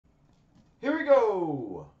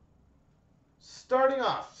go. Starting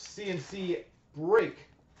off, CNC break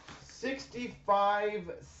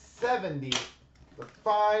 6570. The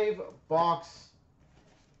 5-box.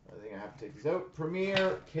 I think I have to take these out.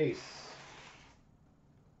 Premier case.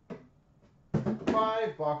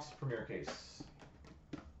 5-box premier case.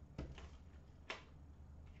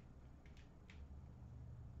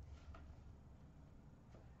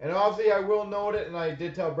 And obviously, I will note it, and I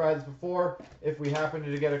did tell Brad this before, if we happen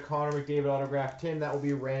to get a Connor McDavid autograph tin, that will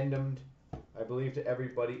be randomed, I believe, to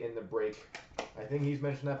everybody in the break. I think he's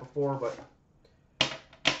mentioned that before, but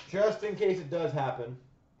just in case it does happen.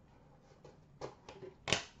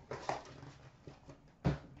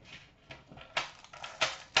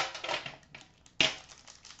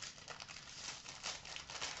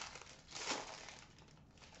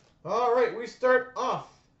 All right, we start off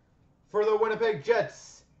for the Winnipeg Jets.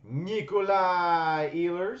 Nikolai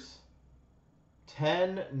Ehlers,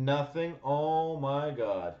 10-0. Oh my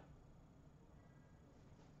God.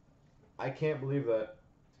 I can't believe that.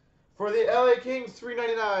 For the LA Kings,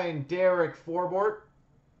 $3.99, Derek Forbort.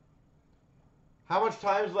 How much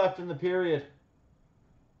time's left in the period?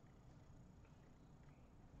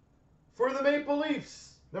 For the Maple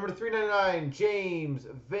Leafs, number $3.99, James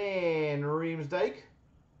Van Riemsdyk.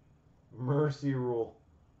 Mercy rule.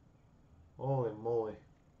 Holy moly.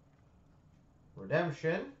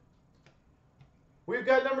 Redemption. We've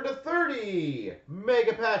got number to 30,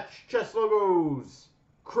 Mega Patch chest logos,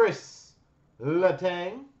 Chris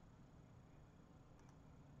Letang.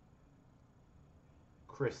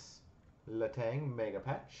 Chris Letang, Mega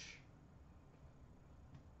Patch.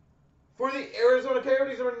 For the Arizona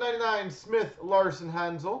Coyotes, number 99, Smith Larson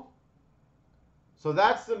Hansel. So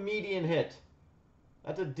that's the median hit.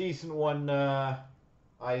 That's a decent one,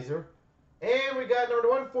 Iser. And we got number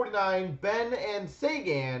 149, Ben and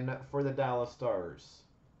Sagan for the Dallas Stars.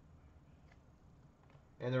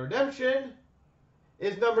 And the redemption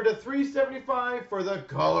is number to 375 for the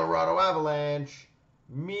Colorado Avalanche,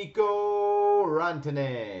 Mikko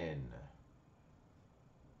Rantanen.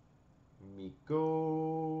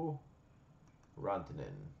 Mikko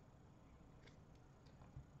Rantanen.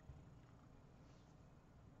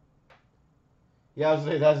 Yeah, I was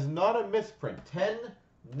going to say, that is not a misprint.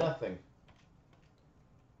 10-0.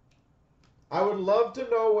 I would love to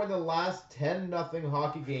know when the last 10-0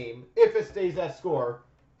 hockey game, if it stays that score,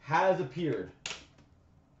 has appeared.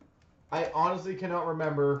 I honestly cannot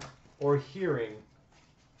remember or hearing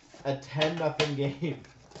a 10-0 game.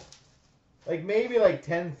 Like maybe like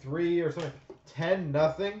 10-3 or something.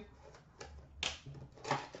 10-0.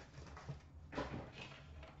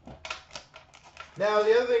 Now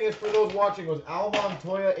the other thing is, for those watching, was Al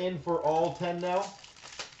Montoya in for all 10 now?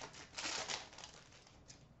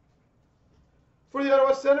 For the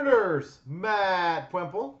Ottawa Senators, Matt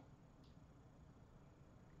Puempel.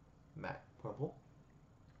 Matt Puempel.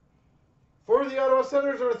 For the Ottawa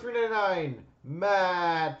Senators, number 399,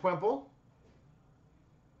 Matt Puempel.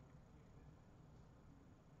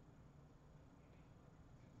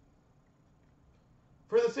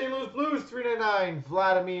 For the St. Louis Blues, 399,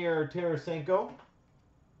 Vladimir Tarasenko.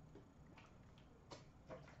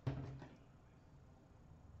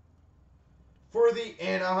 For the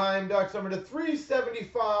Anaheim Ducks, number to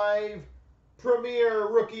 375, Premier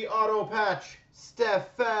Rookie Auto Patch,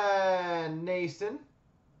 Stefan Nason.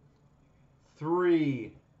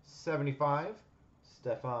 375,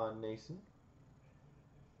 Stefan Nason.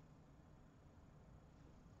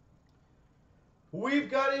 We've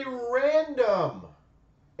got a random,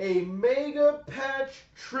 a Mega Patch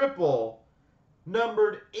triple,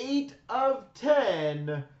 numbered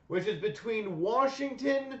 8/10, which is between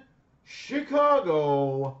Washington,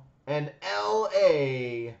 Chicago, and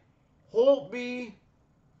LA. Holtby,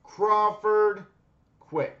 Crawford,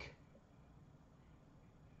 Quick.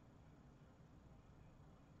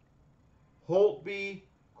 Holtby,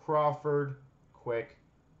 Crawford, Quick.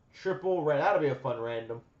 Triple red. That'll be a fun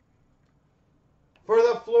random. For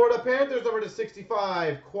the Florida Panthers, number to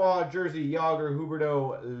 65, quad jersey, Yager,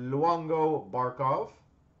 Huberdeau, Luongo, Barkov.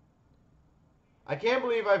 I can't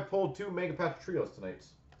believe I've pulled 2 Mega Patch trios tonight.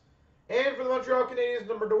 And for the Montreal Canadiens,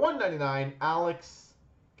 number to 199, Alex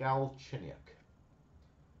Galchenyuk.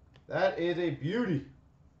 That is a beauty.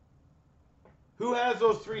 Who has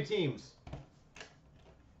those 3 teams?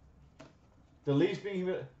 The Leafs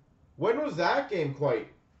being... When was that game quite?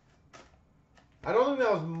 I don't think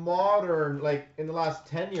that was modern, like, in the last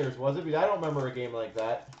 10 years, was it? Because I don't remember a game like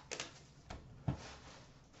that.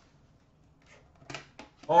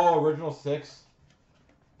 Oh, original 6.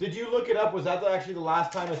 Did you look it up? Was that actually the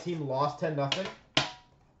last time a team lost 10-0?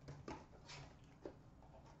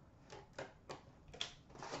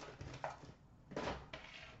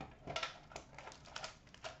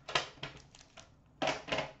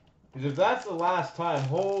 Because if that's the last time,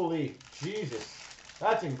 holy Jesus,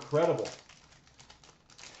 that's incredible.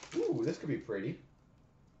 Ooh, this could be pretty.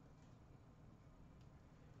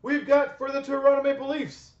 We've got for the Toronto Maple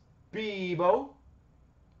Leafs, Bebo,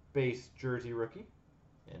 base jersey rookie,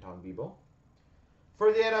 Anton Bebo.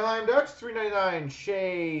 For the Anaheim Ducks, $3.99,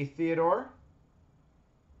 Shea Theodore.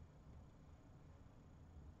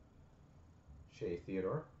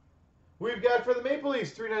 We've got for the Maple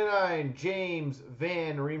Leafs, $3.99, James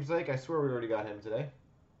Van Riemsdyk. I swear we already got him today.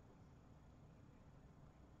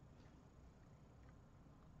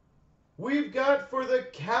 We've got for the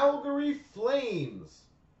Calgary Flames,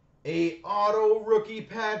 a auto rookie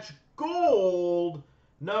patch gold,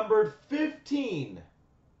 numbered 15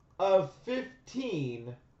 of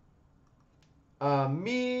 15,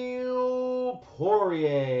 Emile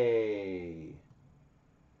Poirier.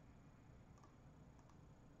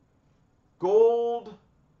 Gold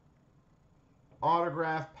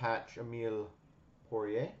autograph patch, Emile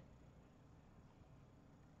Poirier.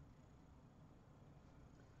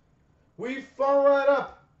 We follow it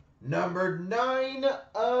up. Numbered 9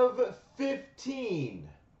 of 15.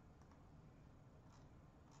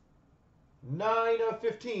 9 of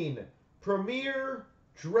 15. Premier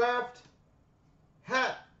Draft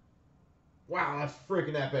Hat. Wow, that's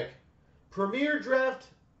freaking epic. Premier Draft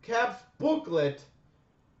Caps booklet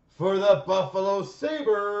for the Buffalo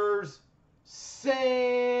Sabres,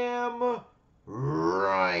 Sam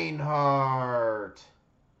Reinhart.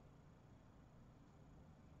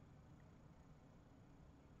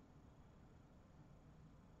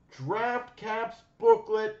 Draft Caps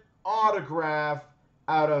booklet autograph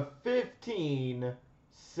out of 15,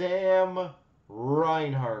 Sam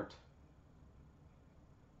Reinhart.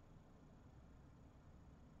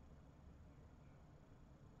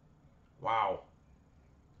 Wow.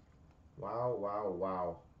 Wow, wow,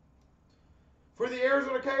 wow. For the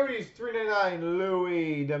Arizona Coyotes, $3.99,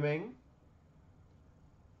 Louis Domingue.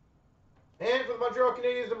 And for the Montreal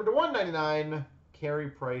Canadiens, number to $1.99,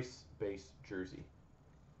 Carey Price base jersey.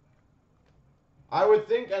 I would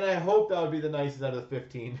think, and I hope that would be the nicest out of the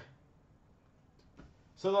 15.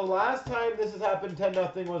 So the last time this has happened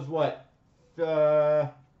 10-0 was what?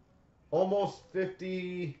 Almost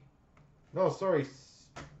 50... No, sorry.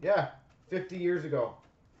 Yeah, 50 years ago.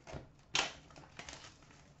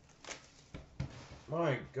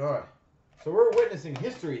 My God. So we're witnessing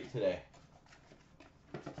history today.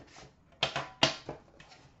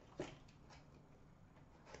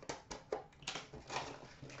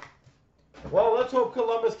 Well, let's hope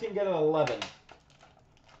Columbus can get an 11.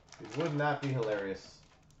 Wouldn't that be hilarious?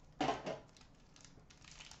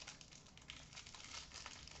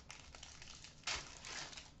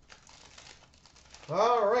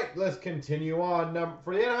 All right, let's continue on.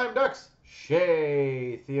 For the Anaheim Ducks,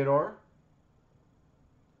 Shea Theodore.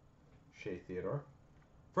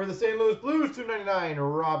 For the St. Louis Blues, $2.99,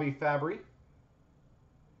 Robbie Fabry.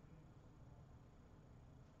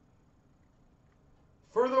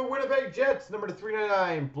 For the Winnipeg Jets, number to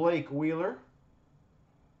 $3.99, Blake Wheeler.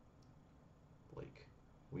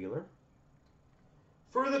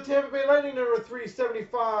 For the Tampa Bay Lightning, number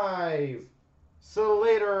 $3.75,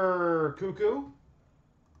 Slater Cuckoo.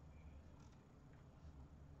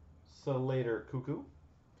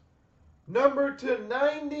 Number to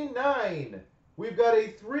 99, we've got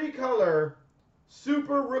a 3-color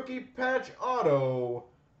Super Rookie Patch Auto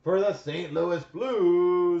for the St. Louis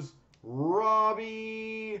Blues,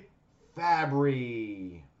 Robbie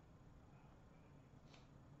Fabry.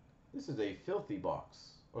 This is a filthy box.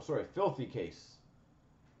 Oh, sorry, filthy case.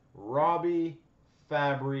 Robbie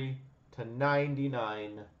Fabry to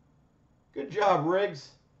 99. Good job,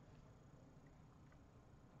 Riggs.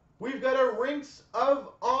 We've got a Rinks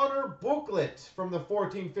of Honor booklet from the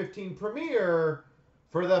 14-15 Premier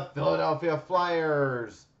for the Philadelphia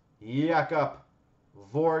Flyers, Jakub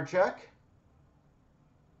Voracek.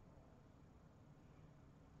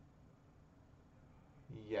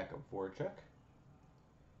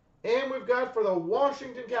 And we've got for the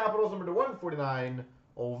Washington Capitals, number to 149,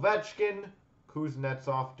 Ovechkin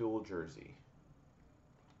Kuznetsov dual jersey.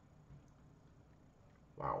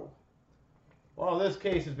 Wow. Well, this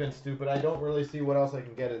case has been stupid. I don't really see what else I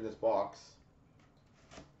can get in this box.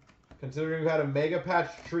 Considering we've had a Mega Patch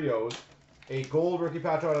Trios, a Gold Rookie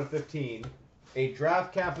Patch out of 15, a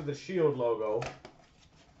Draft Cap with the Shield logo,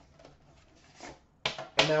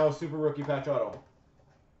 and now a Super Rookie Patch Auto.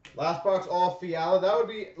 Last box, all Fiala. That would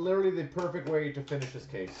be literally the perfect way to finish this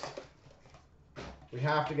case. We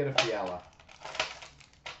have to get a Fiala.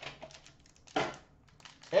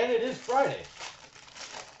 And it is Friday.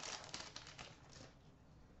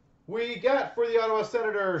 We got for the Ottawa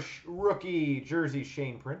Senators rookie jersey,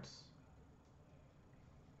 Shane Prince.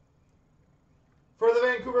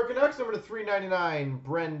 number to 399,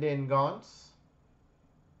 Brendan Gaunce.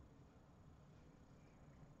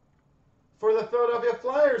 For the Philadelphia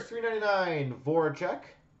Flyers, 399, Voracek.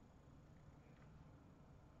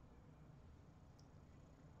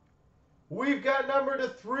 We've got number to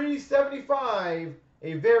 375,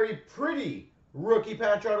 a very pretty rookie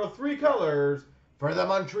patch auto, 3 colors, for the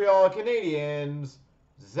Montreal Canadiens,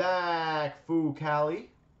 Zach Fucale.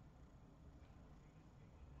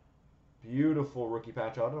 Beautiful rookie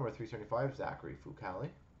patch auto, number 375, Zachary Fucale.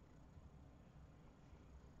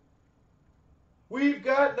 We've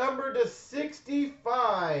got number to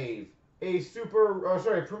 65, a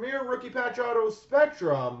premier rookie patch auto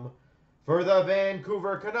Spectrum for the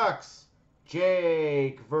Vancouver Canucks,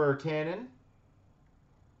 Jake Virtanen.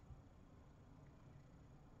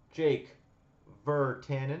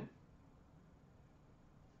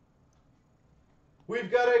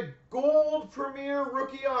 We've got a gold premier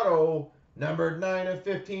rookie auto, numbered 9 of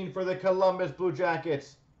 15 for the Columbus Blue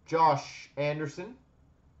Jackets, Josh Anderson.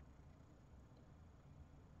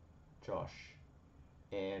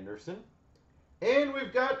 And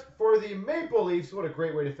we've got for the Maple Leafs, what a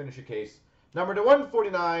great way to finish a case, number to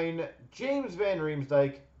 149, James Van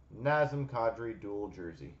Riemsdyk, Nazem Kadri dual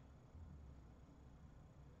jersey.